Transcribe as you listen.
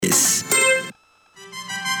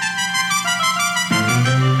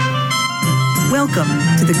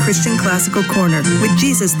Welcome to the Christian Classical Corner with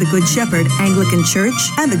Jesus the Good Shepherd Anglican Church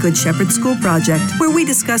and the Good Shepherd School Project, where we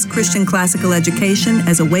discuss Christian classical education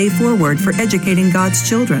as a way forward for educating God's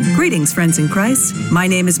children. Greetings, friends in Christ. My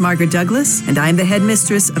name is Margaret Douglas, and I'm the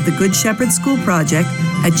headmistress of the Good Shepherd School Project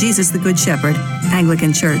at Jesus the Good Shepherd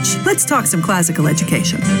Anglican Church. Let's talk some classical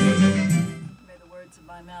education. May the words of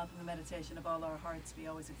my mouth and the meditation of all our hearts be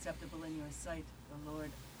always acceptable in your sight, the Lord,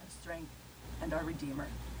 our strength and our Redeemer.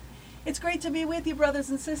 It's great to be with you, brothers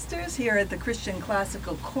and sisters, here at the Christian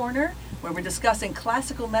Classical Corner, where we're discussing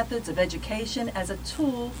classical methods of education as a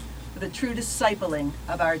tool for the true discipling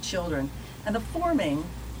of our children and the forming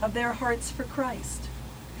of their hearts for Christ.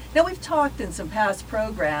 Now, we've talked in some past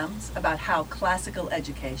programs about how classical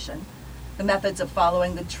education, the methods of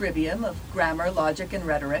following the trivium of grammar, logic, and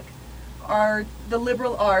rhetoric, are the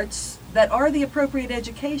liberal arts that are the appropriate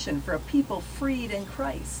education for a people freed in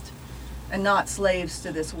Christ and not slaves to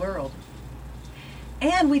this world.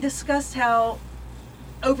 And we discussed how,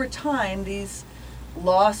 over time, these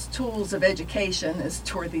lost tools of education, as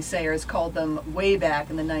Dorothy Sayers called them way back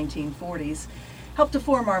in the 1940s, help to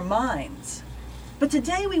form our minds. But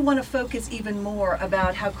today we want to focus even more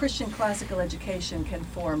about how Christian classical education can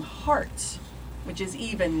form hearts, which is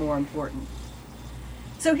even more important.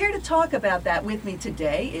 So here to talk about that with me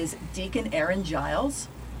today is Deacon Erin Giles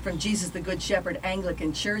from Jesus the Good Shepherd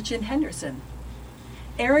Anglican Church in Henderson.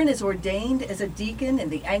 Erin is ordained as a deacon in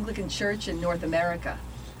the Anglican Church in North America.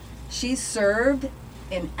 She's served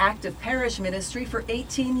in active parish ministry for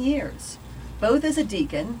 18 years, both as a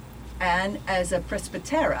deacon and as a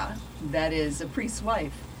presbytera, that is, a priest's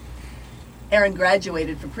wife. Erin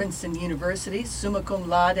graduated from Princeton University, summa cum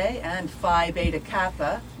laude and Phi Beta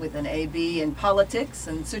Kappa, with an AB in politics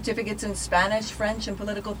and certificates in Spanish, French, and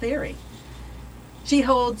political theory. She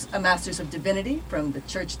holds a Master's of Divinity from the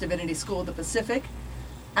Church Divinity School of the Pacific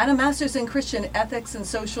and a Master's in Christian Ethics and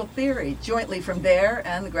Social Theory, jointly from there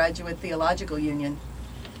and the Graduate Theological Union.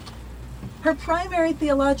 Her primary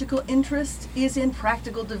theological interest is in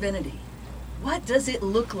practical divinity. What does it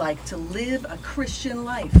look like to live a Christian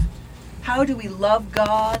life? How do we love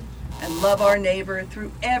God and love our neighbor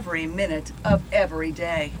through every minute of every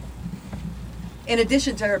day? In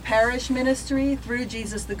addition to her parish ministry through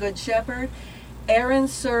Jesus the Good Shepherd, Erin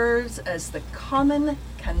serves as the Common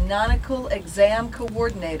Canonical Exam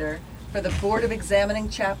Coordinator for the Board of Examining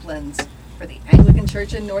Chaplains for the Anglican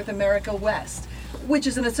Church in North America West, which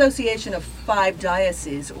is an association of 5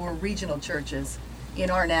 dioceses or regional churches in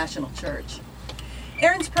our national church.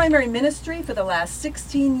 Erin's primary ministry for the last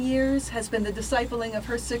 16 years has been the discipling of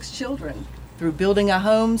her 6 children through building a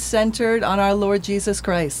home centered on our Lord Jesus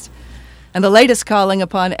Christ. And the latest calling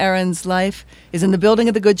upon Erin's life is in the building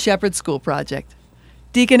of the Good Shepherd School Project.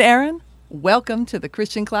 Deacon Erin, welcome to the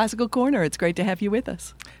Christian Classical Corner. It's great to have you with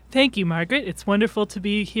us. Thank you, Margaret. It's wonderful to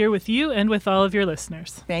be here with you and with all of your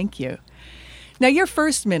listeners. Thank you. Now, your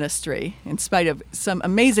first ministry, in spite of some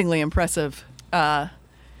amazingly impressive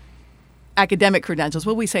academic credentials,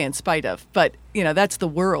 well, we say in spite of, but, that's the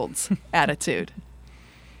world's attitude.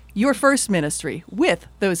 Your first ministry with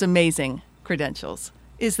those amazing credentials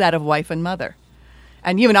is that of wife and mother.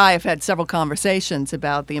 And you and I have had several conversations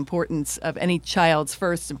about the importance of any child's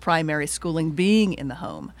first and primary schooling being in the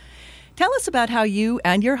home. Tell us about how you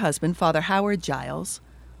and your husband, Father Howard Giles,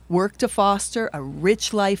 work to foster a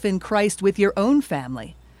rich life in Christ with your own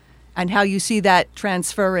family, and how you see that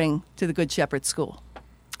transferring to the Good Shepherd School.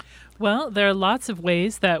 Well, there are lots of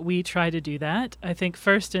ways that we try to do that. I think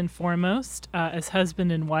first and foremost, as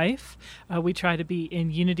husband and wife, we try to be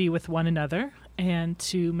in unity with one another and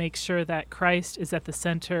to make sure that Christ is at the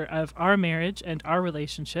center of our marriage and our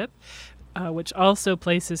relationship, which also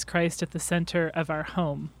places Christ at the center of our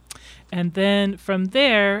home. And then from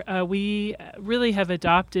there, we really have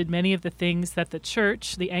adopted many of the things that the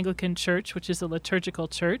church, the Anglican Church, which is a liturgical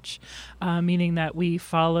church, meaning that we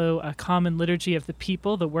follow a common liturgy of the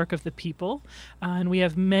people, the work of the people. And we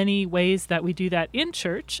have many ways that we do that in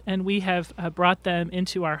church, and we have brought them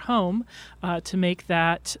into our home to make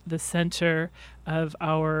that the center of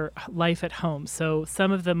our life at home. So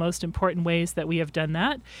some of the most important ways that we have done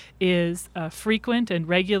that is frequent and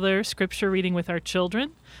regular scripture reading with our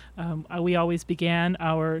children. We always began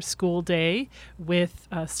our school day with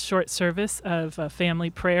a short service of family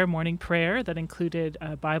prayer, morning prayer, that included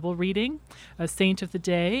Bible reading, a saint of the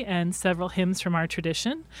day, and several hymns from our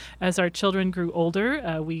tradition. As our children grew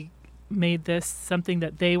older, we made this something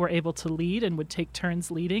that they were able to lead and would take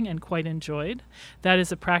turns leading and quite enjoyed. That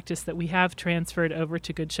is a practice that we have transferred over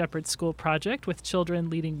to Good Shepherd School Project with children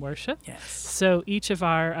leading worship. Yes. So each of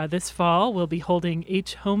our, this fall, we'll be holding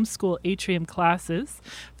homeschool atrium classes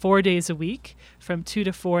 4 days a week from 2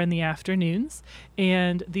 to 4 in the afternoons.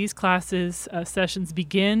 And these classes sessions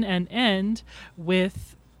begin and end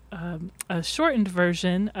with a shortened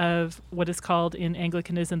version of what is called in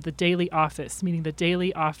Anglicanism the daily office, meaning the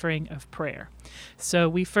daily offering of prayer. So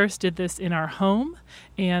we first did this in our home,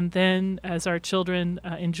 and then as our children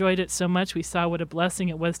enjoyed it so much, we saw what a blessing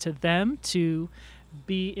it was to them to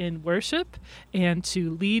be in worship and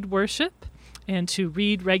to lead worship and to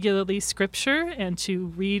read regularly scripture and to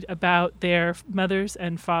read about their mothers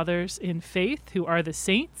and fathers in faith who are the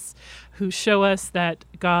saints, who show us that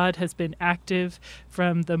God has been active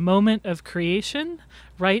from the moment of creation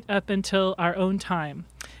right up until our own time.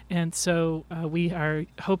 And so we are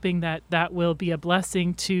hoping that that will be a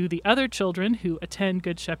blessing to the other children who attend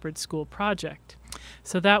Good Shepherd School Project.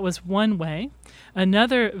 So that was one way.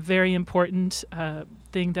 Another very important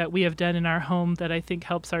thing that we have done in our home that I think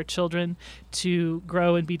helps our children to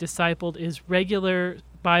grow and be discipled is regular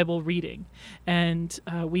Bible reading. And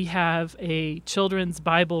we have a children's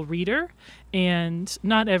Bible reader, and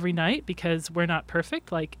not every night because we're not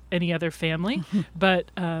perfect like any other family,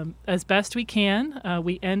 but as best we can,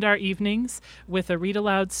 we end our evenings with a read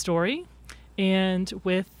aloud story and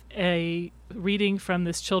with a reading from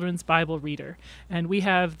this children's Bible reader. And we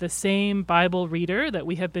have the same Bible reader that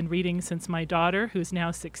we have been reading since my daughter, who's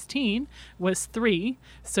now 16, was 3.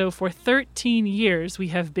 So for 13 years, we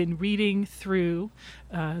have been reading through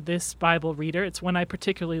this Bible reader. It's one I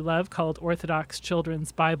particularly love called Orthodox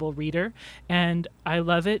Children's Bible Reader. And I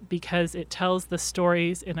love it because it tells the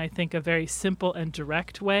stories in, I think, a very simple and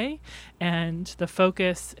direct way. And the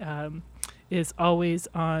focus is always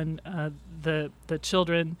on the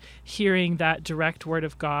children hearing that direct word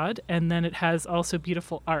of God. And then it has also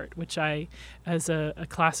beautiful art, which I, as a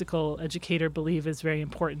classical educator, believe is very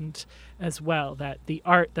important as well, that the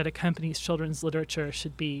art that accompanies children's literature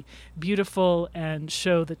should be beautiful and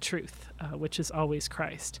show the truth, which is always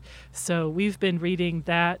Christ. So we've been reading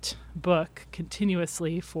that book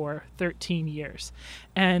continuously for 13 years.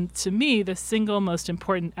 And to me, the single most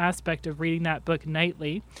important aspect of reading that book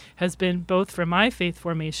nightly has been both for my faith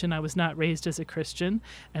formation. I was not raised as a Christian,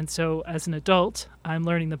 and so as an adult, I'm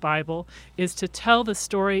learning the Bible, is to tell the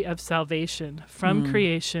story of salvation from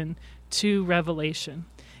creation to Revelation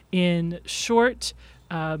in short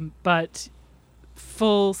but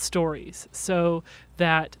full stories, so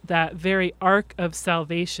that that very arc of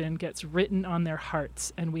salvation gets written on their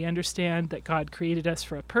hearts, and we understand that God created us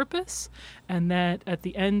for a purpose, and that at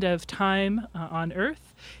the end of time on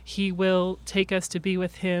earth, He will take us to be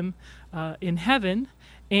with Him in heaven,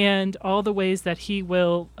 and all the ways that He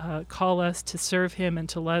will call us to serve Him and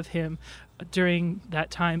to love Him during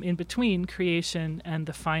that time in between creation and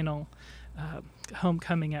the final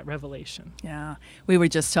homecoming at Revelation. Yeah. We were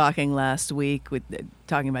just talking last week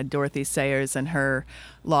talking about Dorothy Sayers and her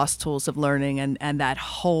Lost Tools of Learning and that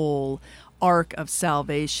whole arc of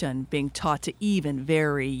salvation being taught to even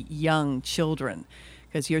very young children,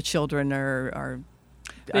 because your children are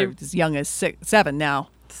as young as 7 now.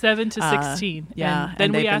 7 to 16. Yeah, and then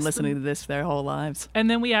and they've we been ask listening them, to this their whole lives. and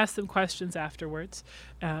then we ask them questions afterwards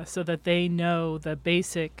so that they know the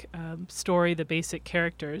basic story, the basic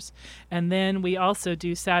characters. And then we also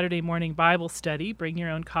do Saturday morning Bible study, bring your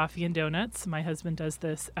own coffee and donuts. My husband does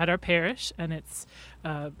this at our parish, and it's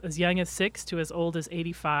as young as 6 to as old as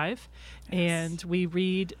 85. Yes. And we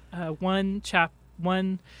read one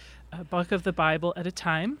book of the Bible at a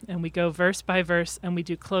time, and we go verse by verse, and we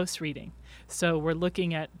do close reading. So we're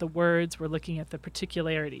looking at the words, we're looking at the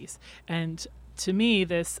particularities. And to me,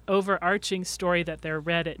 this overarching story that they're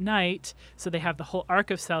read at night, so they have the whole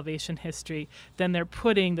arc of salvation history, then they're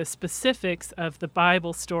putting the specifics of the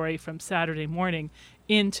Bible story from Saturday morning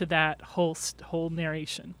into that whole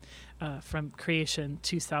narration. From creation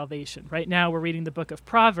to salvation. Right now we're reading the book of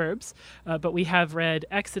Proverbs, but we have read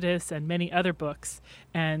Exodus and many other books,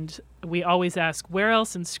 and we always ask, where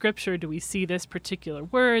else in Scripture do we see this particular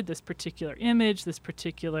word, this particular image, this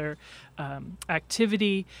particular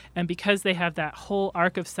activity? And because they have that whole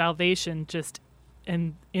arc of salvation just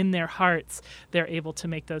in their hearts, they're able to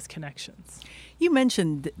make those connections. You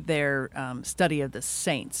mentioned their study of the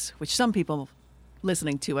saints, which some people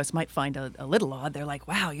listening to us might find a little odd. They're like,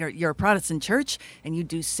 wow, you're a Protestant church and you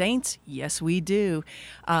do saints? Yes, we do.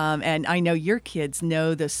 And I know your kids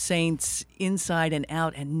know the saints inside and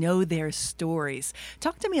out and know their stories.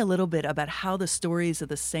 Talk to me a little bit about how the stories of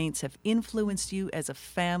the saints have influenced you as a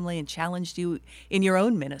family and challenged you in your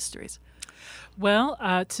own ministries.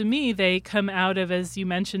 Well, to me, they come out of, as you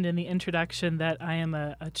mentioned in the introduction, that I am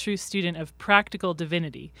a true student of practical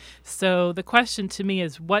divinity. So the question to me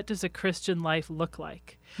is, what does a Christian life look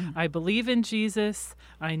like? I believe in Jesus.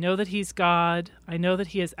 I know that he's God. I know that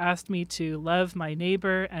he has asked me to love my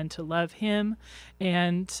neighbor and to love him.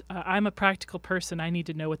 And I'm a practical person. I need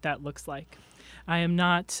to know what that looks like. I am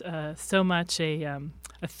not so much a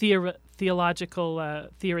theological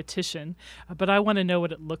theoretician, but I want to know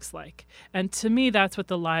what it looks like. And to me, that's what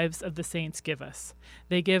the lives of the saints give us.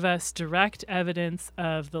 They give us direct evidence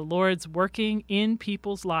of the Lord's working in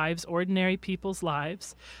people's lives, ordinary people's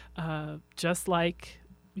lives, just like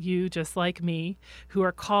you, just like me, who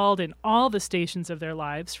are called in all the stations of their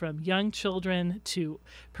lives, from young children to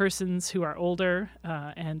persons who are older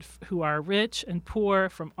and who are rich and poor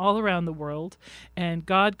from all around the world. And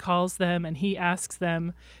God calls them and he asks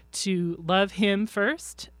them to love him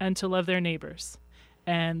first and to love their neighbors.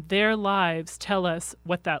 And their lives tell us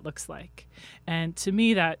what that looks like. And to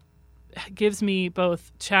me, that gives me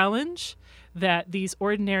both challenge that these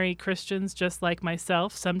ordinary Christians, just like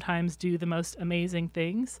myself, sometimes do the most amazing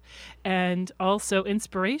things, and also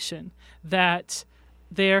inspiration that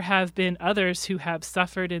there have been others who have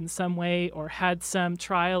suffered in some way or had some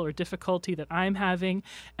trial or difficulty that I'm having,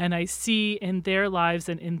 and I see in their lives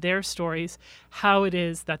and in their stories how it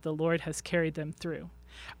is that the Lord has carried them through.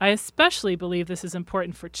 I especially believe this is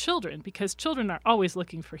important for children because children are always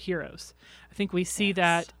looking for heroes. I think we see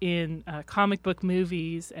that in comic book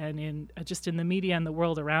movies and in just in the media and the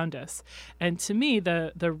world around us. And to me,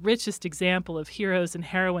 the richest example of heroes and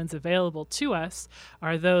heroines available to us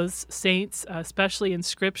are those saints, especially in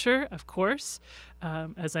Scripture, of course.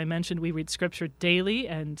 As I mentioned, we read Scripture daily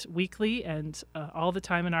and weekly and all the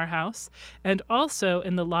time in our house, and also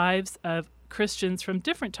in the lives of Christians from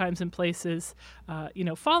different times and places,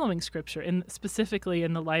 following Scripture, and specifically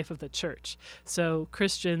in the life of the church. So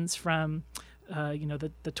Christians from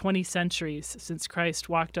the 20 centuries since Christ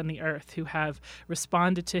walked on the earth, who have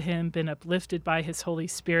responded to him, been uplifted by his Holy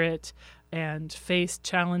Spirit, and faced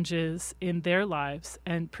challenges in their lives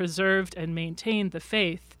and preserved and maintained the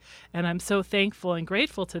faith. And I'm so thankful and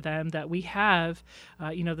grateful to them that we have,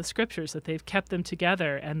 the Scriptures, that they've kept them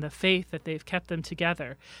together, and the faith that they've kept them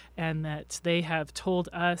together, and that they have told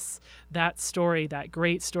us that story, that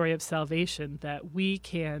great story of salvation, that we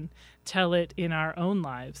can tell it in our own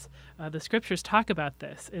lives. The Scriptures talk about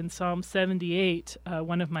this. In Psalm 78,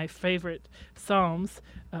 one of my favorite Psalms,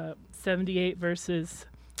 78 verses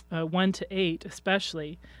 1 to 8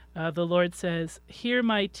 especially, the Lord says, "Hear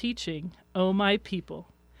my teaching, O my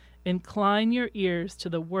people. Incline your ears to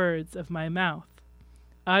the words of my mouth.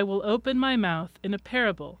 I will open my mouth in a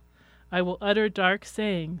parable. I will utter dark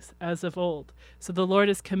sayings as of old." So the Lord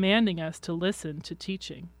is commanding us to listen to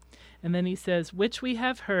teaching. And then he says, "Which we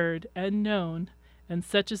have heard and known, and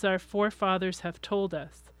such as our forefathers have told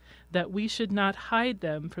us, that we should not hide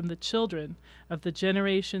them from the children of the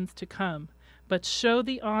generations to come, but show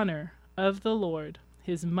the honor of the Lord,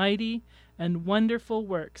 his mighty and wonderful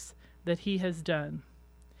works that he has done."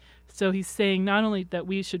 So he's saying not only that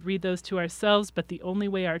we should read those to ourselves, but the only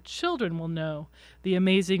way our children will know the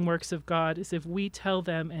amazing works of God is if we tell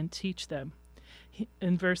them and teach them.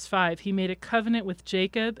 In verse 5, he made a covenant with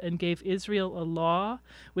Jacob and gave Israel a law,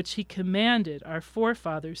 which he commanded our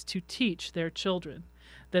forefathers to teach their children,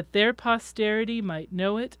 that their posterity might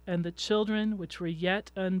know it, and the children which were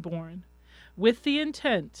yet unborn, with the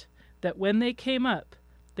intent that when they came up,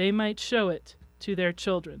 they might show it to their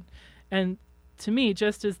children. And to me,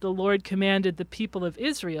 just as the Lord commanded the people of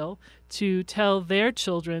Israel to tell their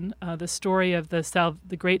children the story of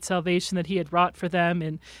the great salvation that he had wrought for them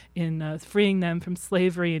in freeing them from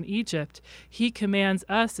slavery in Egypt, he commands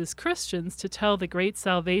us as Christians to tell the great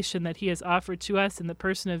salvation that he has offered to us in the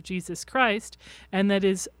person of Jesus Christ, and that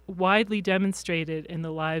is widely demonstrated in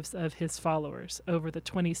the lives of his followers over the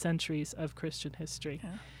 20 centuries of Christian history.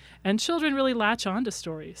 Yeah. And children really latch on to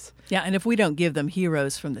stories. Yeah, and if we don't give them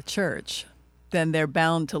heroes from the church, then they're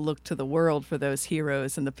bound to look to the world for those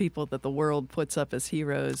heroes, and the people that the world puts up as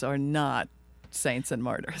heroes are not saints and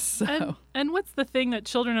martyrs. So. And what's the thing that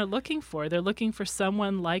children are looking for? They're looking for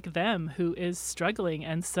someone like them who is struggling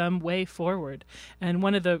and some way forward. And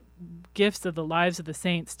one of the gifts of the lives of the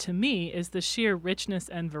saints to me is the sheer richness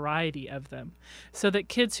and variety of them. So that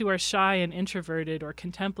kids who are shy and introverted or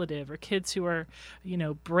contemplative, or kids who are,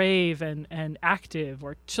 brave and active,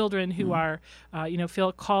 or children who are, feel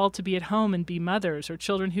a call to be at home and be mothers, or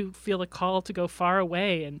children who feel a call to go far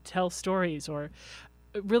away and tell stories, or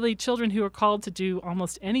really children who are called to do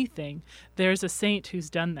almost anything. There's a saint who's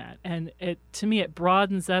done that. And to me, it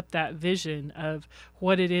broadens up that vision of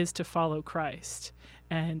what it is to follow Christ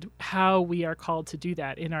and how we are called to do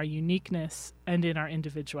that in our uniqueness and in our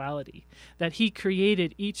individuality, that he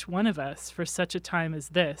created each one of us for such a time as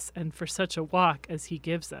this and for such a walk as he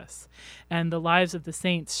gives us. And the lives of the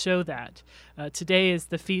saints show that. Today is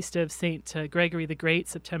the feast of St. Gregory the Great,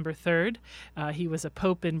 September 3rd. He was a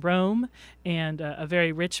pope in Rome and a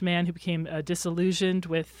very rich man who became disillusioned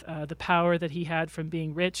with the power that he had from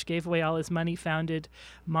being rich, gave away all his money, founded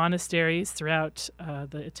monasteries throughout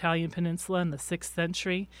the Italian peninsula in the 6th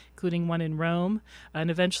century, including one in Rome,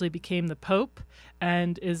 and eventually became the Pope,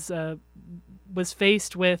 and was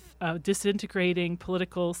faced with a disintegrating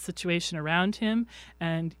political situation around him,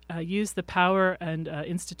 and used the power and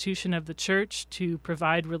institution of the church to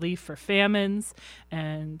provide relief for famines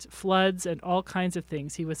and floods and all kinds of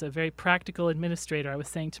things. He was a very practical administrator. I was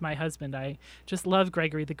saying to my husband, I just love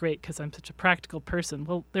Gregory the Great because I'm such a practical person.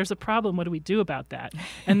 Well, there's a problem. What do we do about that?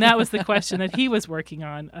 And that was the question that he was working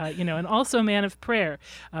on, and also a man of prayer.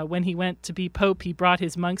 When he went to be Pope, he brought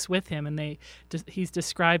his monks with him, and he's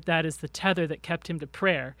described that as the tether that kept him to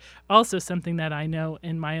prayer. Also something that I know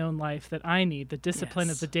in my own life that I need, the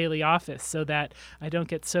discipline of the daily office, so that I don't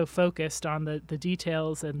get so focused on the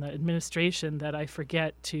details and the administration that I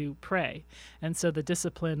forget to pray. And so the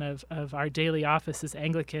discipline of our daily office as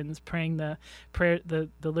Anglicans, praying the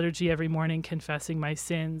liturgy every morning, confessing my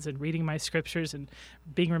sins and reading my scriptures and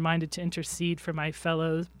being reminded to intercede for my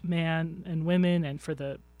fellow man and women and for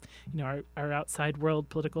the our outside world,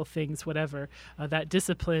 political things, whatever. That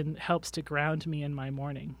discipline helps to ground me in my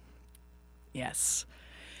morning. Yes.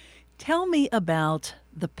 Tell me about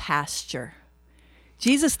the pasture.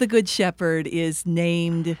 Jesus the Good Shepherd is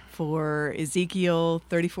named for Ezekiel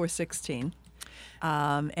 34:16.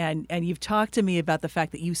 And you've talked to me about the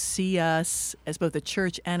fact that you see us as both a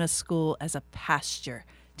church and a school as a pasture.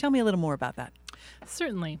 Tell me a little more about that.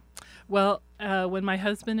 Certainly. Well, when my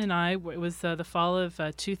husband and I, it was the fall of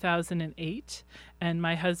 2008, and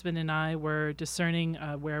my husband and I were discerning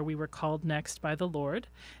where we were called next by the Lord.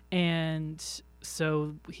 And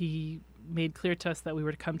so he made clear to us that we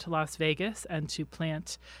were to come to Las Vegas and to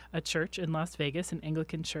plant a church in Las Vegas, an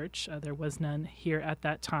Anglican church. There was none here at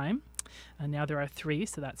that time. Now there are 3,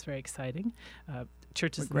 so that's very exciting.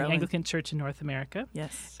 Churches in the Anglican Church in North America.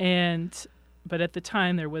 Yes. But at the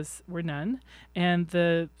time, were none. And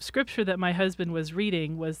the scripture that my husband was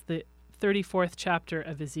reading was the 34th chapter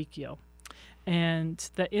of Ezekiel. And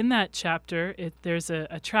that in that chapter, there's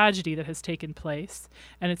a tragedy that has taken place.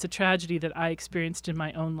 And it's a tragedy that I experienced in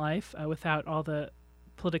my own life without all the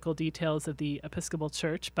political details of the Episcopal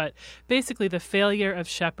Church. But basically the failure of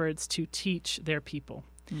shepherds to teach their people.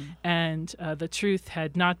 And the truth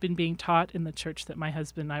had not been being taught in the church that my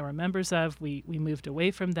husband and I were members of. We moved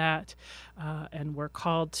away from that and were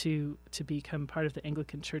called to become part of the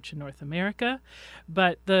Anglican Church in North America.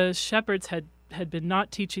 But the shepherds had been not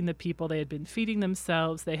teaching the people. They had been feeding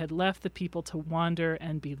themselves. They had left the people to wander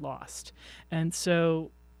and be lost. And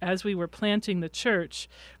so as we were planting the church,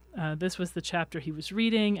 this was the chapter he was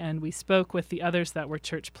reading, and we spoke with the others that were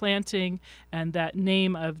church planting, and that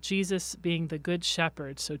name of Jesus being the Good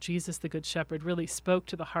Shepherd. So Jesus the Good Shepherd really spoke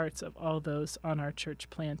to the hearts of all those on our church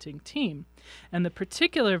planting team. And the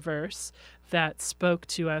particular verse that spoke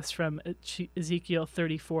to us from Ezekiel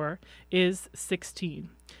 34 is 16.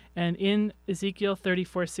 And in Ezekiel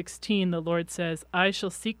 34:16, the Lord says, "I shall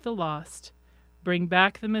seek the lost, bring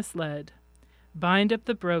back the misled, bind up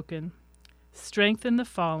the broken, strengthen the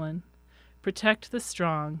fallen, protect the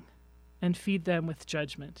strong, and feed them with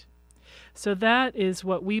judgment." So that is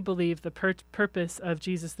what we believe the purpose of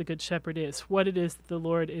Jesus the Good Shepherd is, what it is that the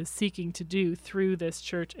Lord is seeking to do through this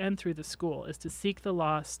church and through the school, is to seek the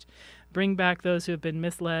lost, bring back those who have been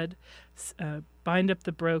misled, bind up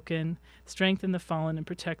the broken, strengthen the fallen, and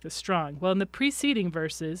protect the strong. Well, in the preceding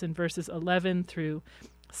verses, in verses 11 through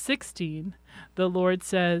 16, the Lord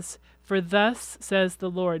says, "For thus says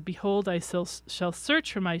the Lord, behold, I shall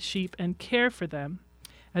search for my sheep and care for them,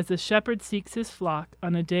 as the shepherd seeks his flock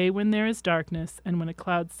on a day when there is darkness and when a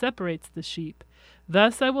cloud separates the sheep.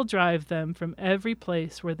 Thus I will drive them from every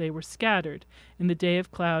place where they were scattered in the day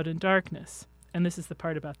of cloud and darkness. And this is the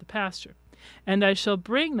part about the pasture. And I shall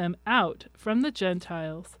bring them out from the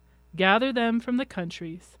Gentiles, gather them from the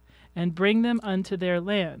countries, and bring them unto their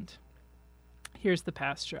land. Here's the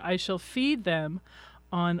pasture. I shall feed them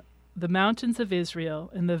on the mountains of Israel,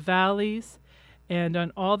 in the valleys, and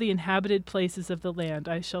on all the inhabited places of the land.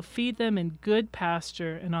 I shall feed them in good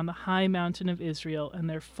pasture, and on the high mountain of Israel, and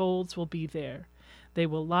their folds will be there. They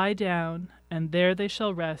will lie down, and there they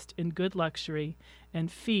shall rest in good luxury, and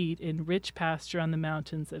feed in rich pasture on the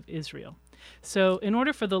mountains of Israel. So in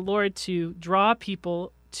order for the Lord to draw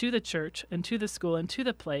people to the church and to the school and to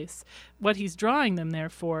the place, what he's drawing them there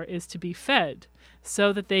for is to be fed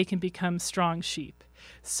so that they can become strong sheep,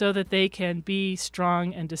 so that they can be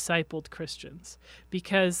strong and discipled Christians.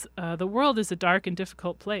 Because the world is a dark and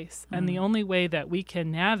difficult place, and the only way that we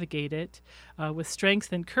can navigate it with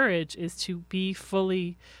strength and courage is to be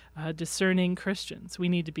fully discerning Christians. We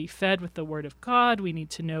need to be fed with the Word of God. We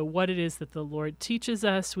need to know what it is that the Lord teaches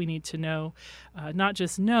us. We need to know, not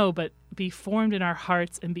just know, but be formed in our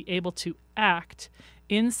hearts and be able to act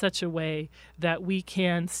in such a way that we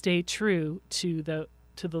can stay true to the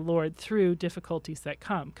Lord through difficulties that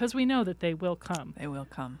come, because we know that they will come. They will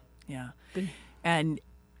come, yeah. And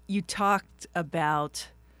you talked about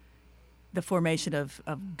the formation of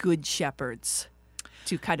good shepherds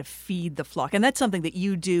to kind of feed the flock. And that's something that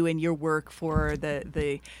you do in your work for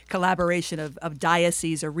the collaboration of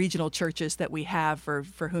dioceses or regional churches that we have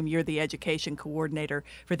for whom you're the education coordinator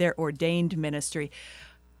for their ordained ministry.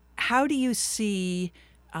 How do you see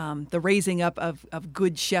the raising up of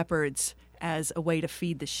good shepherds as a way to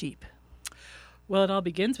feed the sheep? Well, it all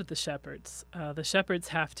begins with the shepherds. The shepherds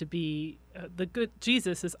have to be the good.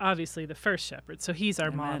 Jesus is obviously the first shepherd, so he's our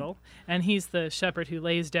Amen. model, and he's the shepherd who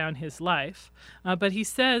lays down his life. But he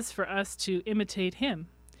says for us to imitate him.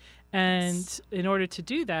 And in order to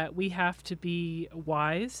do that, we have to be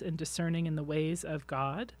wise and discerning in the ways of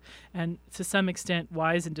God, and to some extent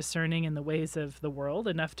wise and discerning in the ways of the world,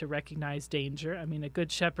 enough to recognize danger. I mean, a good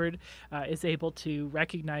shepherd is able to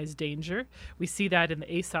recognize danger. We see that in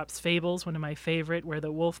the Aesop's Fables, one of my favorite, where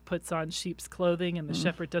the wolf puts on sheep's clothing and the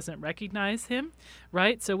shepherd doesn't recognize him,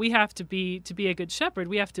 right? So we have to be a good shepherd,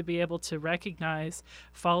 we have to be able to recognize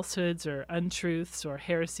falsehoods or untruths or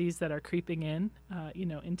heresies that are creeping in,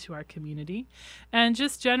 into our community, and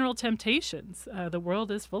just general temptations. The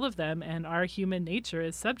world is full of them, and our human nature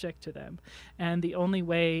is subject to them. And the only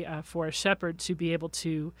way for a shepherd to be able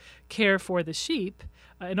to care for the sheep,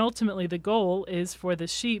 and ultimately the goal is for the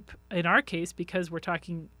sheep, in our case, because we're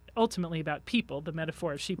talking ultimately about people, the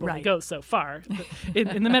metaphor of sheep only goes so far.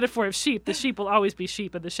 In the metaphor of sheep, the sheep will always be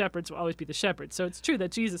sheep and the shepherds will always be the shepherds. So it's true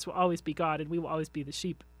that Jesus will always be God and we will always be the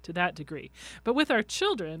sheep to that degree. But with our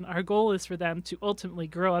children, our goal is for them to ultimately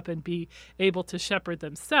grow up and be able to shepherd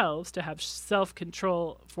themselves, to have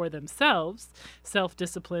self-control for themselves,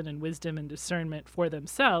 self-discipline and wisdom and discernment for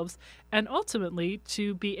themselves, and ultimately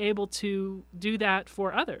to be able to do that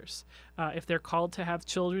for others. If they're called to have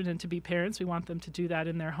children and to be parents, we want them to do that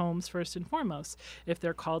in their homes first and foremost. If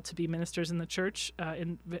they're called to be ministers in the church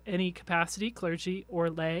in any capacity, clergy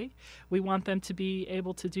or lay, we want them to be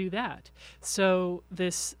able to do that. So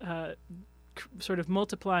this sort of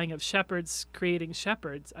multiplying of shepherds creating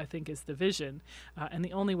shepherds, I think, is the vision. And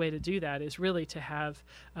the only way to do that is really to have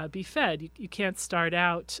be fed. You can't start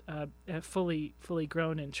out fully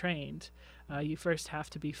grown and trained. You first have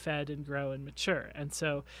to be fed and grow and mature. And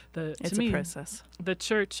so it's a process. The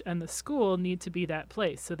church and the school need to be that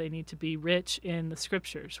place. So they need to be rich in the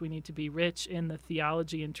scriptures. We need to be rich in the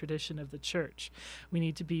theology and tradition of the church. We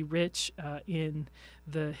need to be rich in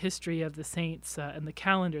the history of the saints and the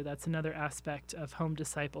calendar. That's another aspect of home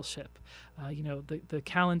discipleship. The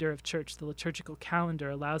calendar of church, the liturgical calendar,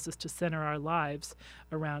 allows us to center our lives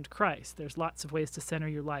around Christ. There's lots of ways to center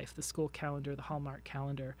your life, the school calendar, the Hallmark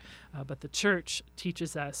calendar, but the church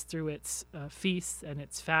teaches us through its feasts and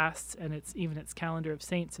its fasts and even its calendar of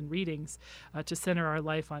saints and readings to center our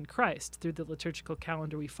life on Christ. Through the liturgical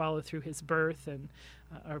calendar, we follow through his birth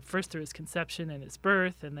or first through his conception and his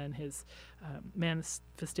birth, and then his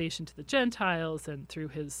manifestation to the Gentiles, and through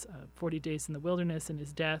his 40 days in the wilderness and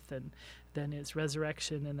his death, and then his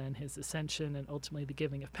resurrection, and then his ascension, and ultimately the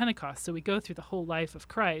giving of Pentecost. So we go through the whole life of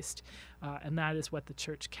Christ, and that is what the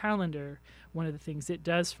church calendar, one of the things it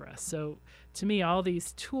does for us. So to me, all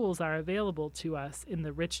these tools are available to us in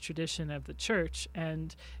the rich tradition of the church,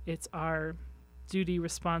 and it's our duty,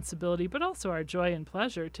 responsibility, but also our joy and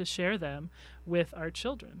pleasure to share them with our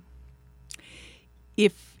children.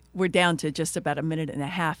 If we're down to just about a minute and a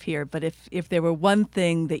half here, but if there were one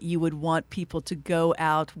thing that you would want people to go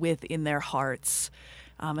out with in their hearts,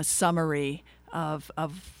 a summary of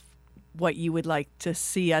what you would like to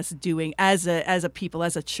see us doing as a people,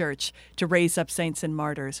 as a church, to raise up saints and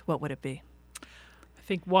martyrs, what would it be? I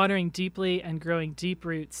think watering deeply and growing deep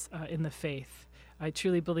roots in the faith. I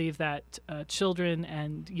truly believe that children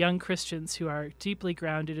and young Christians who are deeply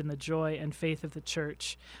grounded in the joy and faith of the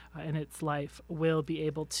church and its life will be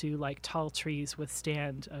able to, like tall trees,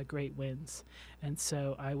 withstand great winds. And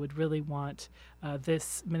so I would really want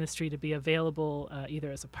this ministry to be available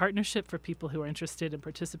either as a partnership for people who are interested in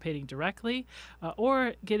participating directly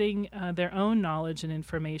or getting their own knowledge and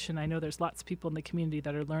information. I know there's lots of people in the community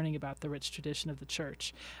that are learning about the rich tradition of the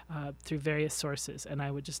church through various sources, and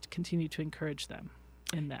I would just continue to encourage them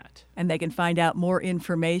in that. And they can find out more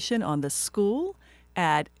information on the school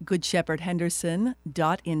at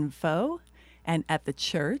goodshepherdhenderson.info and at the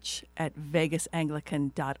church at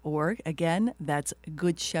vegasanglican.org. Again, that's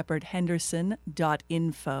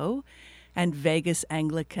goodshepherdhenderson.info and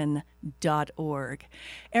vegasanglican.org.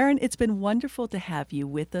 Aaron, it's been wonderful to have you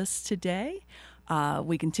with us today.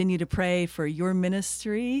 We continue to pray for your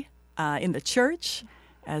ministry in the church,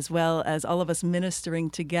 as well as all of us ministering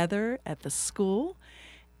together at the school.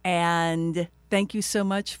 And thank you so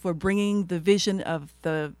much for bringing the vision of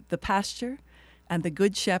the pasture and the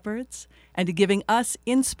good shepherds, and to giving us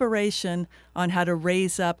inspiration on how to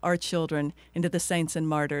raise up our children into the saints and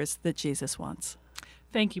martyrs that Jesus wants.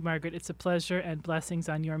 Thank you, Margaret. It's a pleasure, and blessings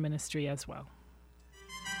on your ministry as well.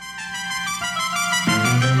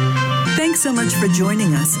 Thanks so much for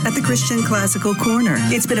joining us at the Christian Classical Corner.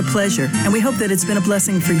 It's been a pleasure, and we hope that it's been a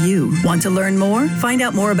blessing for you. Want to learn more? Find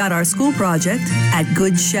out more about our school project at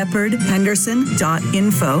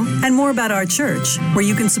goodshepherdhenderson.info and more about our church, where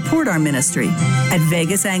you can support our ministry at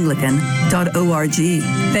vegasanglican.org.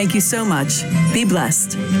 Thank you so much. Be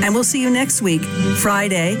blessed, and we'll see you next week,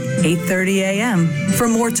 Friday, 8:30 a.m., for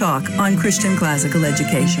more talk on Christian classical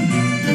education.